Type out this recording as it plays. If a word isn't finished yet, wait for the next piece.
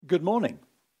Good morning.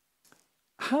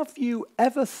 Have you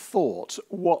ever thought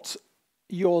what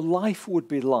your life would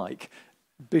be like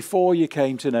before you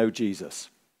came to know Jesus?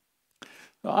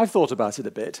 Now, I've thought about it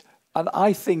a bit, and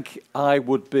I think I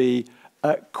would be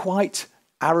quite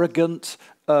arrogant,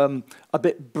 a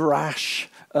bit brash,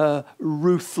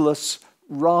 ruthless,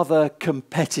 rather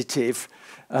competitive,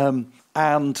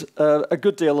 and a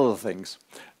good deal of other things.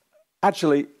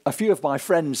 Actually, a few of my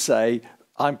friends say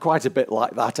I'm quite a bit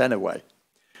like that anyway.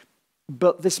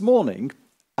 But this morning,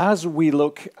 as we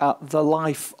look at the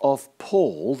life of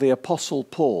Paul, the Apostle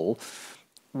Paul,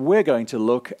 we're going to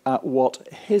look at what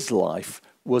his life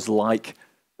was like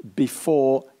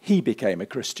before he became a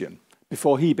Christian,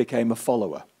 before he became a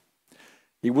follower.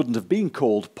 He wouldn't have been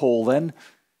called Paul then.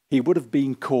 He would have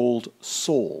been called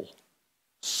Saul,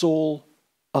 Saul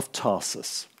of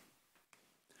Tarsus.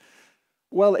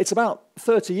 Well, it's about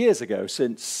 30 years ago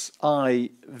since I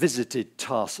visited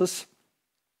Tarsus.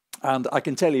 And I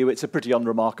can tell you it's a pretty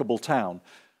unremarkable town.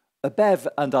 Bev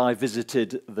and I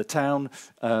visited the town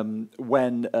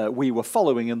when we were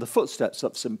following in the footsteps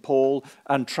of St. Paul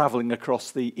and travelling across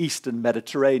the eastern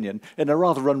Mediterranean in a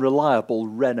rather unreliable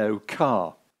Renault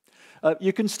car.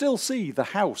 You can still see the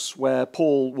house where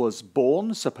Paul was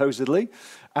born, supposedly,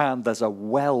 and there's a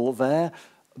well there,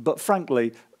 but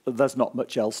frankly, there's not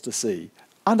much else to see.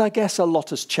 And I guess a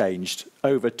lot has changed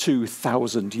over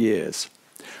 2,000 years.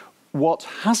 What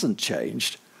hasn't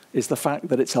changed is the fact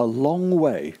that it's a long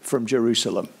way from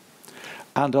Jerusalem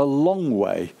and a long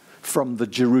way from the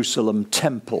Jerusalem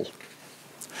temple.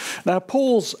 Now,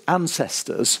 Paul's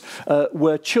ancestors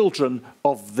were children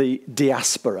of the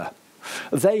diaspora.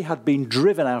 They had been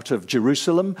driven out of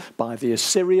Jerusalem by the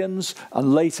Assyrians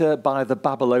and later by the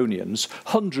Babylonians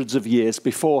hundreds of years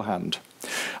beforehand.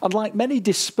 And like many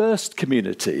dispersed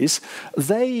communities,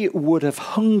 they would have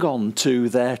hung on to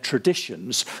their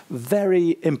traditions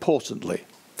very importantly.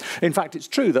 In fact, it's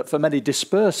true that for many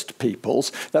dispersed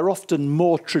peoples, they're often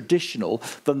more traditional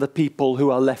than the people who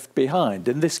are left behind,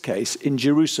 in this case, in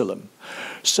Jerusalem.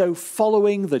 So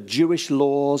following the Jewish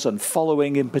laws and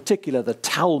following in particular the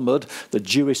Talmud, the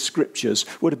Jewish scriptures,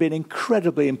 would have been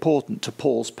incredibly important to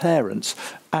Paul's parents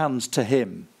and to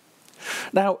him.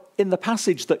 Now, in the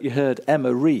passage that you heard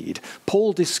Emma read,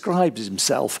 Paul describes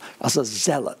himself as a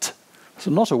zealot.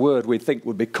 So not a word we think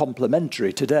would be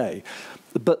complimentary today,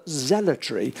 but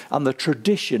zealotry and the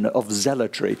tradition of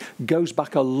zealotry goes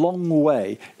back a long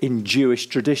way in Jewish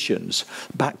traditions,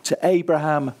 back to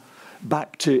Abraham,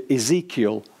 back to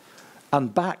Ezekiel,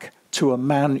 and back to a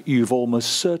man you've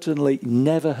almost certainly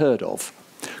never heard of,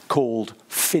 called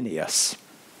Phinehas.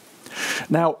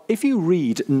 Now, if you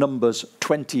read Numbers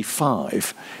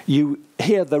 25, you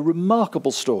hear the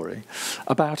remarkable story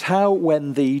about how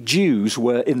when the Jews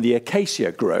were in the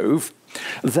acacia grove,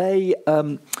 they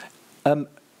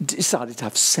decided to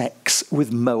have sex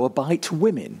with Moabite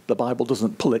women. The Bible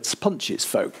doesn't pull its punches,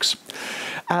 folks.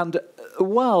 And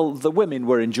while the women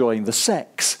were enjoying the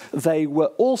sex, they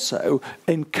were also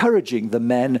encouraging the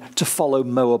men to follow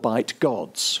Moabite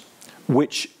gods,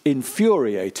 which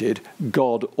infuriated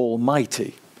God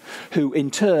Almighty, who in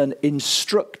turn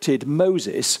instructed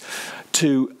Moses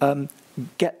to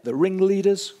get the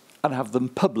ringleaders and have them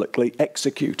publicly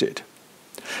executed.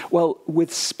 Well,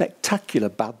 with spectacular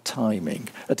bad timing,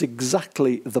 at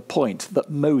exactly the point that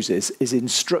Moses is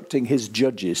instructing his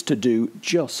judges to do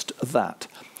just that,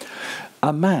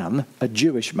 a man, a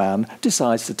Jewish man,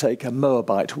 decides to take a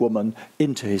Moabite woman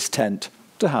into his tent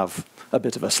to have a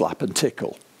bit of a slap and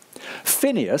tickle.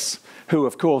 Phinehas, who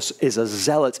of course is a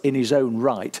zealot in his own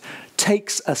right,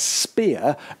 takes a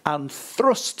spear and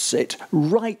thrusts it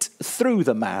right through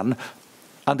the man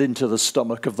and into the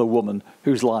stomach of the woman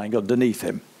who's lying underneath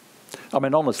him. I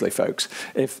mean, honestly, folks,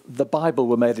 if the Bible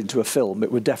were made into a film,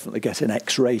 it would definitely get an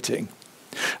X rating.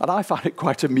 And I find it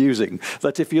quite amusing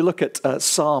that if you look at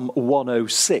Psalm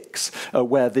 106,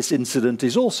 where this incident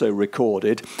is also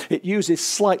recorded, it uses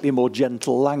slightly more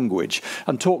gentle language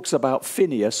and talks about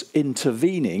Phinehas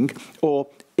intervening or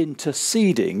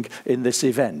interceding in this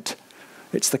event.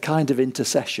 It's the kind of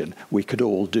intercession we could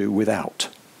all do without.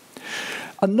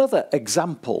 Another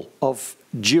example of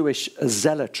Jewish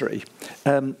zealotry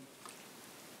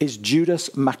is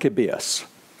Judas Maccabeus.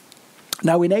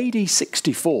 Now, in AD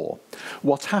 64,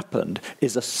 what happened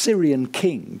is a Syrian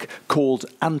king called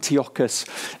Antiochus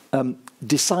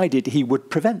decided he would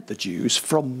prevent the Jews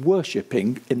from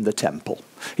worshipping in the temple.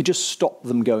 He just stopped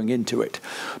them going into it.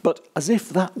 But as if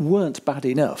that weren't bad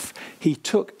enough, he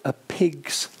took a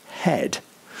pig's head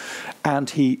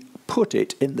and he put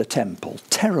it in the temple.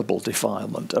 Terrible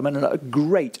defilement. I mean, a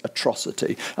great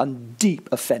atrocity and deep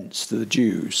offence to the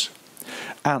Jews.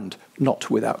 And not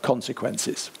without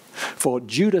consequences. For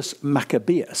Judas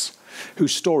Maccabeus,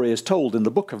 whose story is told in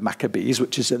the book of Maccabees,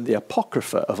 which is in the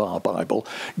Apocrypha of our Bible,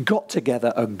 got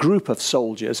together a group of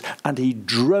soldiers and he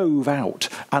drove out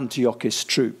Antiochus'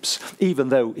 troops, even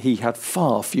though he had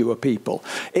far fewer people.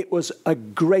 It was a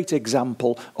great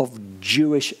example of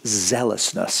Jewish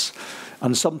zealousness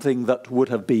and something that would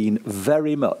have been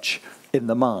very much in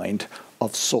the mind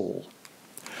of Saul.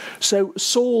 So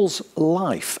Saul's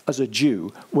life as a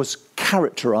Jew was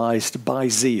characterized by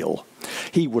zeal.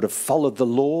 He would have followed the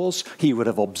laws, he would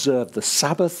have observed the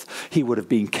Sabbath, he would have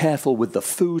been careful with the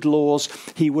food laws,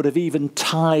 he would have even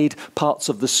tied parts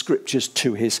of the scriptures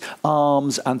to his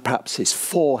arms and perhaps his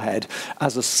forehead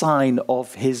as a sign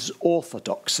of his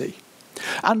orthodoxy.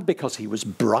 And because he was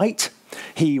bright,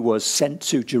 he was sent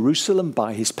to Jerusalem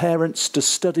by his parents to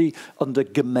study under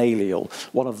Gamaliel,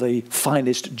 one of the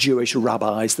finest Jewish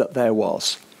rabbis that there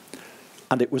was.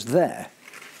 And it was there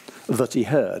that he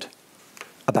heard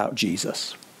about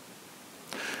Jesus.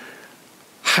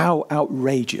 How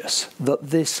outrageous that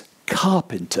this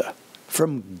carpenter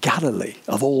from Galilee,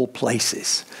 of all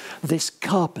places, this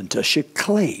carpenter should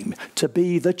claim to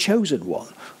be the chosen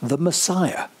one, the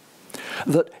Messiah.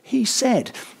 That he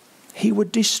said he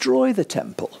would destroy the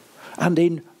temple and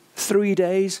in 3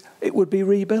 days it would be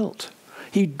rebuilt.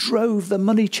 He drove the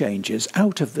money changers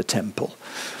out of the temple.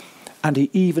 And he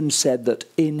even said that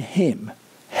in him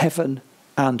heaven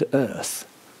and earth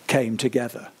came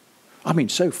together. I mean,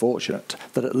 so fortunate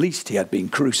that at least he had been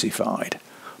crucified.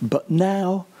 But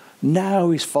now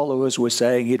his followers were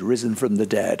saying he'd risen from the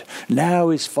dead. Now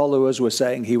his followers were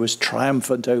saying he was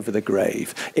triumphant over the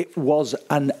grave. It was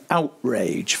an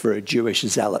outrage for a Jewish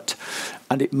zealot,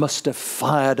 and it must have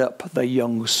fired up the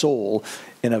young Saul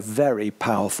in a very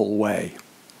powerful way.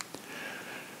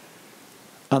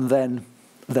 And then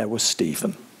there was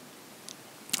Stephen.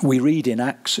 We read in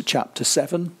Acts chapter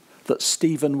 7 that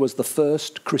Stephen was the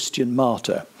first Christian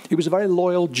martyr. He was a very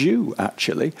loyal Jew,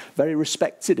 actually, very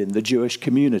respected in the Jewish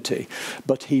community.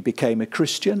 But he became a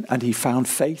Christian and he found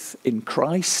faith in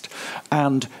Christ.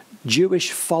 And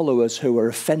Jewish followers who were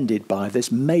offended by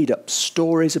this made up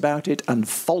stories about it and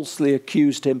falsely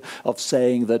accused him of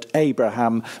saying that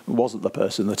Abraham wasn't the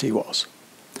person that he was.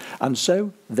 And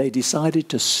so they decided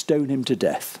to stone him to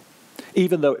death.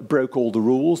 Even though it broke all the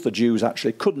rules, the Jews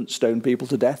actually couldn't stone people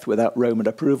to death without Roman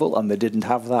approval, and they didn't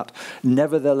have that.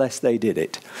 Nevertheless, they did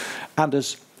it. And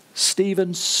as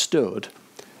Stephen stood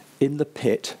in the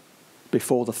pit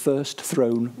before the first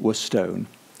thrown was stone,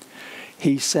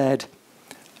 he said,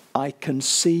 "I can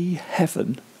see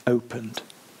heaven opened,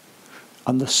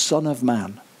 and the Son of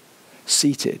Man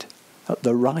seated at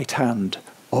the right hand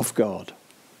of God."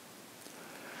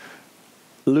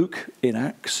 Luke in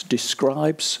Acts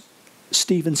describes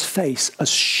Stephen's face as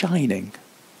shining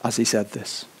as he said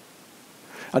this.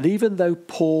 And even though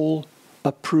Paul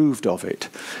approved of it,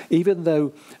 even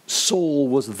though Saul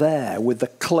was there with the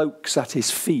cloaks at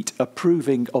his feet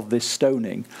approving of this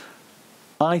stoning,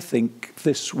 I think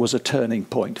this was a turning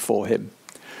point for him.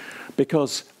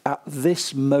 Because at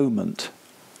this moment,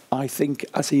 I think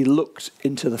as he looked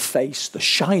into the face, the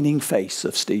shining face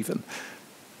of Stephen,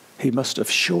 he must have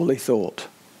surely thought,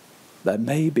 there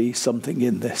may be something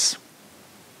in this.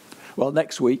 Well,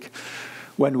 next week,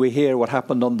 when we hear what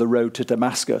happened on the road to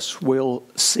Damascus, we'll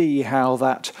see how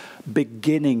that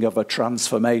beginning of a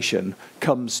transformation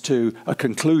comes to a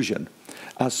conclusion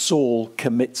as Saul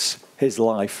commits his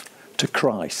life to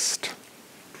Christ.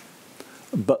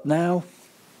 But now,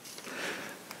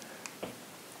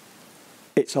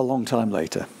 it's a long time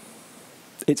later.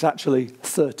 It's actually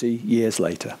 30 years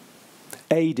later,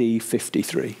 AD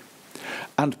 53.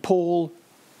 And Paul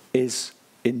is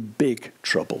in big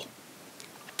trouble.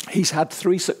 He's had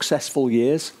 3 successful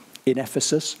years in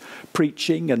Ephesus,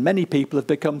 preaching, and many people have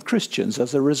become Christians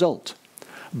as a result.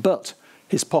 But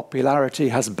his popularity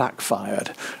has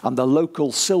backfired, and the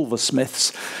local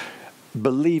silversmiths,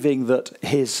 believing that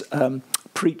his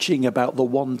preaching about the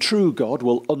one true God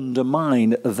will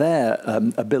undermine their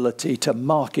ability to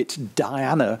market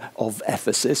Diana of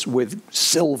Ephesus with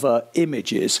silver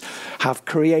images, have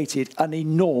created an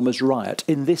enormous riot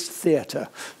in this theatre.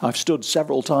 I've stood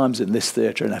several times in this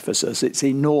theatre in Ephesus. It's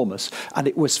enormous, and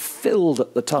it was filled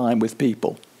at the time with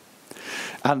people.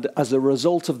 And as a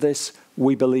result of this,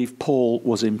 we believe Paul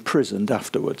was imprisoned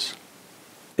afterwards.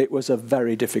 It was a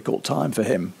very difficult time for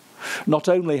him. Not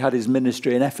only had his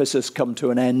ministry in Ephesus come to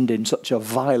an end in such a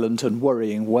violent and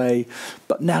worrying way,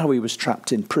 but now he was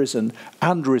trapped in prison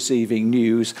and receiving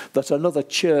news that another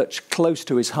church close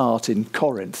to his heart in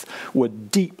Corinth were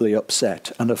deeply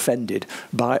upset and offended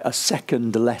by a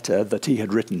second letter that he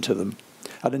had written to them.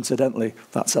 And incidentally,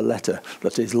 that's a letter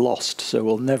that is lost, so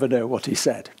we'll never know what he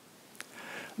said.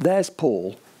 There's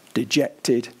Paul,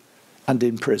 dejected and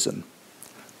in prison.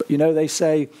 But you know, they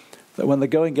say that when the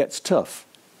going gets tough,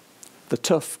 the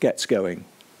tough gets going.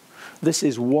 This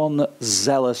is one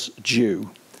zealous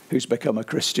Jew who's become a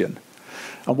Christian.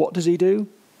 And what does he do?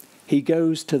 He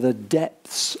goes to the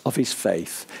depths of his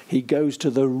faith. He goes to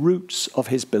the roots of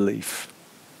his belief.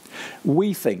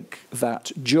 We think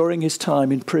that during his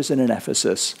time in prison in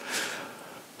Ephesus,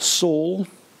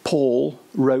 Paul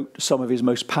wrote some of his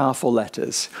most powerful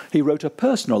letters. He wrote a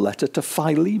personal letter to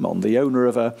Philemon, the owner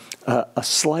of a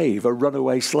slave, a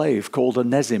runaway slave called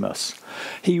Onesimus.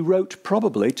 He wrote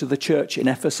probably to the church in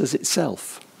Ephesus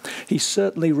itself. He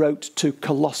certainly wrote to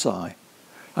Colossae,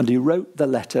 and he wrote the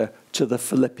letter to the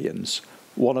Philippians,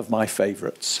 one of my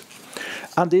favourites.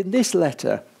 And in this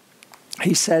letter,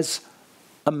 he says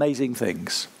amazing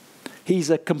things. He's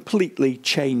a completely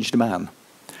changed man.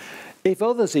 If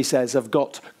others, he says, have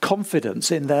got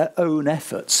confidence in their own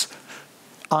efforts,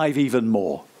 I've even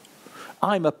more.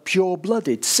 I'm a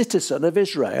pure-blooded citizen of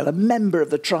Israel, a member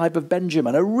of the tribe of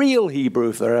Benjamin, a real Hebrew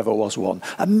if there ever was one,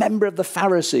 a member of the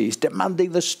Pharisees,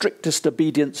 demanding the strictest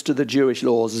obedience to the Jewish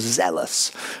laws,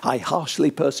 zealous. I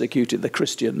harshly persecuted the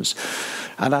Christians,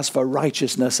 and as for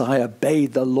righteousness, I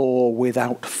obeyed the law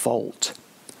without fault.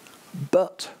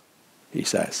 But, he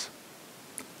says,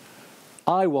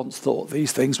 I once thought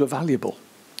these things were valuable,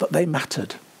 that they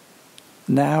mattered.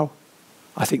 Now,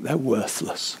 I think they're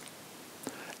worthless.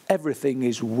 Everything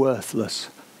is worthless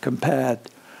compared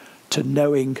to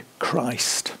knowing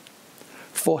Christ.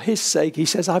 For his sake, he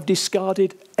says, I've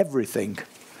discarded everything,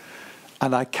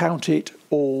 and I count it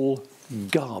all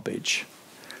garbage.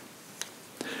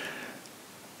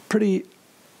 Pretty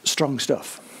strong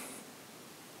stuff.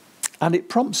 And it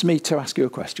prompts me to ask you a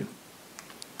question.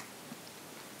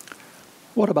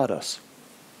 What about us?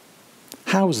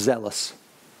 How zealous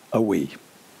are we?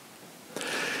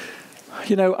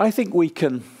 You know, I think we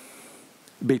can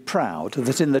be proud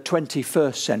that in the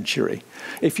 21st century,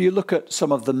 if you look at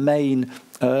some of the main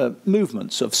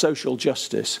movements of social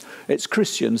justice, it's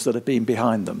Christians that have been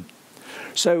behind them.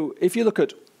 So if you look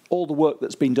at all the work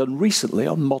that's been done recently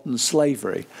on modern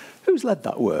slavery, who's led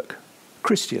that work?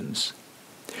 Christians.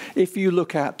 If you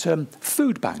look at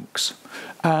food banks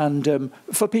and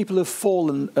for people who've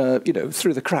fallen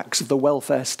through the cracks of the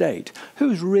welfare state,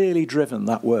 who's really driven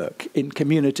that work in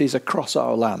communities across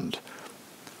our land?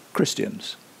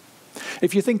 Christians.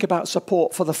 If you think about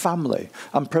support for the family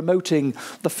and promoting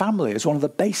the family as one of the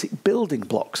basic building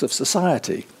blocks of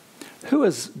society, who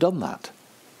has done that?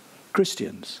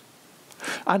 Christians.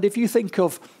 And if you think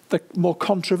of the more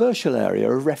controversial area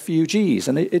of refugees,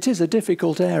 and it is a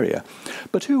difficult area,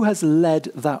 but who has led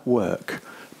that work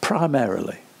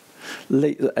primarily?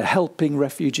 Helping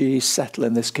refugees settle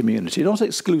in this community, not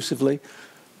exclusively,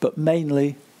 but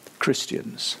mainly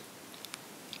Christians.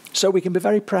 So we can be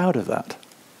very proud of that.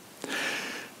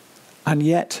 And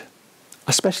yet,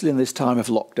 especially in this time of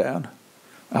lockdown,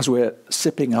 as we're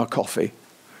sipping our coffee,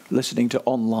 listening to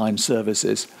online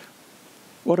services,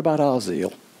 what about our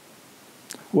zeal?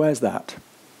 Where's that?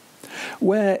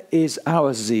 Where is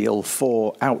our zeal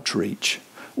for outreach?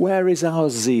 Where is our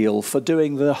zeal for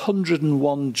doing the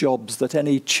 101 jobs that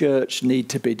any church need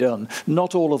to be done?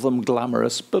 Not all of them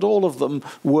glamorous, but all of them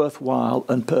worthwhile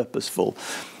and purposeful.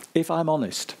 If I'm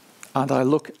honest, and I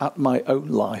look at my own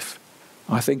life,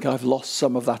 I think I've lost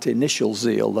some of that initial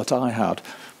zeal that I had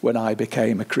when I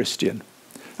became a Christian,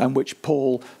 and which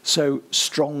Paul so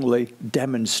strongly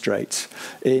demonstrates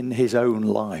in his own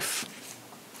life.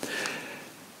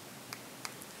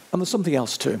 And there's something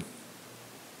else too.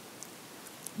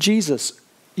 Jesus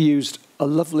used a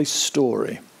lovely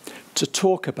story to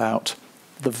talk about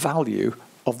the value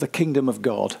of the kingdom of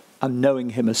God and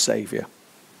knowing him as Saviour.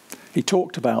 He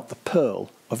talked about the pearl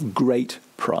of great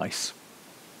price.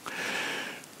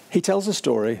 He tells a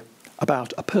story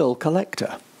about a pearl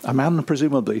collector, a man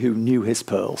presumably who knew his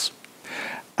pearls.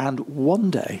 And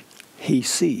one day he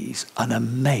sees an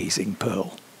amazing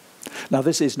pearl. Now,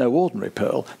 this is no ordinary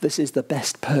pearl. This is the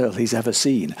best pearl he's ever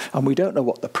seen. And we don't know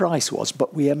what the price was,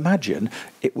 but we imagine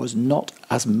it was not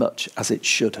as much as it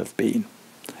should have been.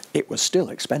 It was still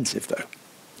expensive, though.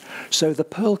 So the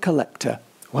pearl collector,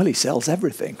 well, he sells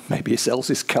everything. Maybe he sells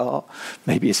his car.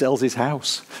 Maybe he sells his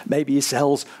house. Maybe he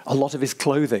sells a lot of his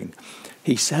clothing.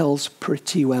 He sells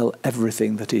pretty well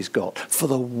everything that he's got for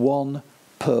the one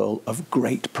pearl of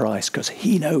great price, because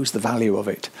he knows the value of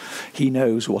it. He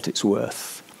knows what it's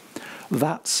worth.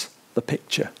 That's the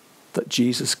picture that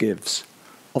Jesus gives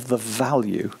of the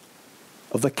value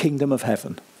of the kingdom of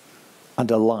heaven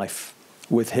and a life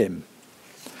with him.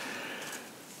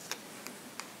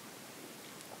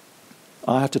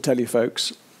 I have to tell you,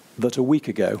 folks, that a week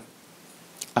ago,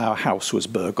 our house was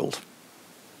burgled.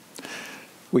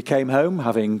 We came home,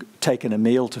 having taken a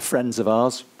meal to friends of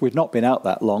ours, we'd not been out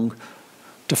that long,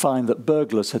 to find that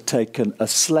burglars had taken a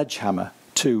sledgehammer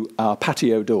to our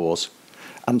patio doors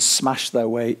and smashed their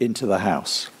way into the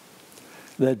house.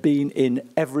 They'd been in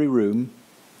every room,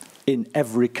 in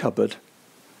every cupboard,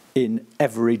 in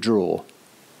every drawer.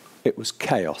 It was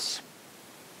chaos.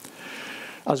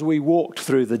 As we walked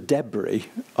through the debris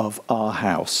of our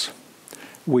house,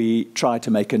 we tried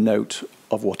to make a note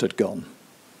of what had gone.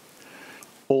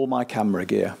 All my camera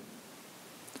gear,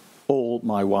 all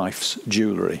my wife's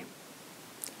jewellery.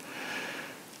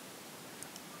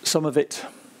 Some of it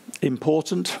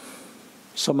important,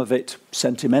 some of it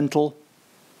sentimental,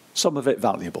 some of it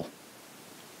valuable.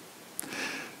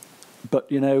 But,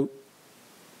 you know,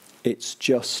 it's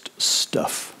just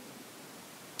stuff.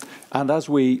 And as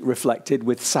we reflected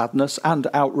with sadness and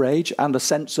outrage and a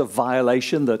sense of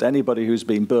violation that anybody who's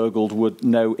been burgled would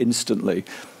know instantly,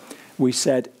 we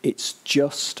said, it's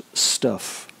just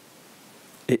stuff.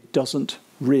 It doesn't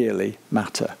really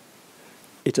matter.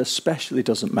 It especially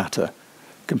doesn't matter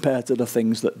compared to the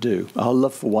things that do. Our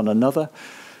love for one another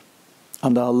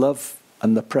and our love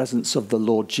and the presence of the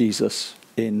Lord Jesus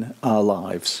in our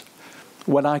lives.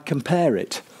 When I compare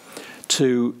it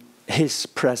to his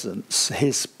presence,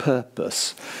 his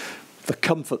purpose, the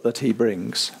comfort that he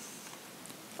brings,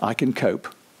 I can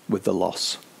cope with the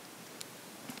loss.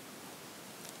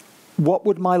 What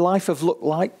would my life have looked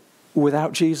like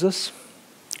without Jesus?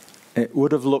 It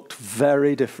would have looked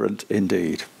very different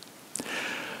indeed.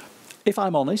 If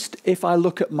I'm honest, if I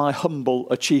look at my humble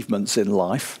achievements in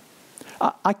life,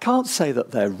 I can't say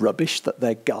that they're rubbish, that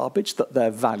they're garbage, that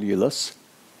they're valueless.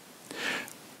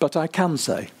 But I can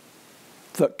say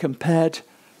that compared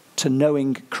to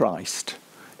knowing Christ,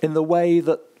 in the way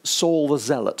that Saul the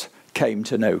Zealot came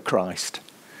to know Christ,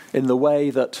 in the way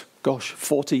that,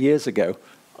 40 years ago,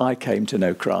 I came to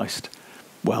know Christ,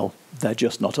 well, they're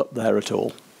just not up there at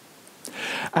all.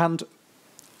 And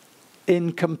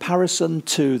in comparison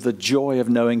to the joy of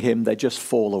knowing him, they just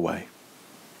fall away.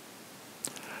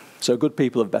 So good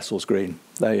people of Bessels Green,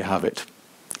 there you have it.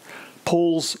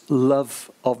 Paul's love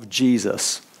of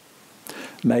Jesus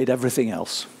made everything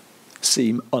else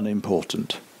seem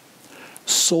unimportant.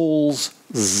 Saul's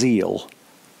zeal,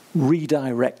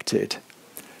 redirected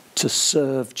to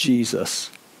serve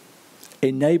Jesus,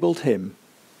 enabled him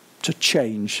to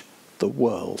change the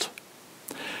world.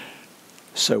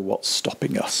 So what's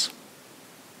stopping us?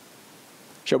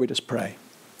 Shall we just pray?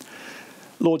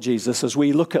 Lord Jesus, as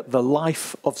we look at the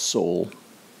life of Saul,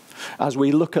 as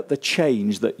we look at the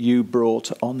change that you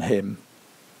brought on him,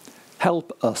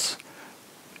 help us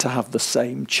to have the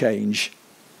same change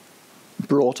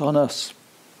brought on us.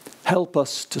 Help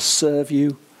us to serve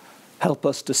you. Help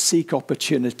us to seek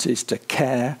opportunities to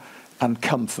care and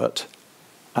comfort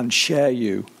and share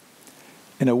you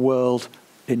in a world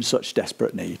in such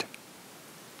desperate need.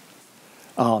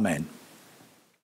 Amen.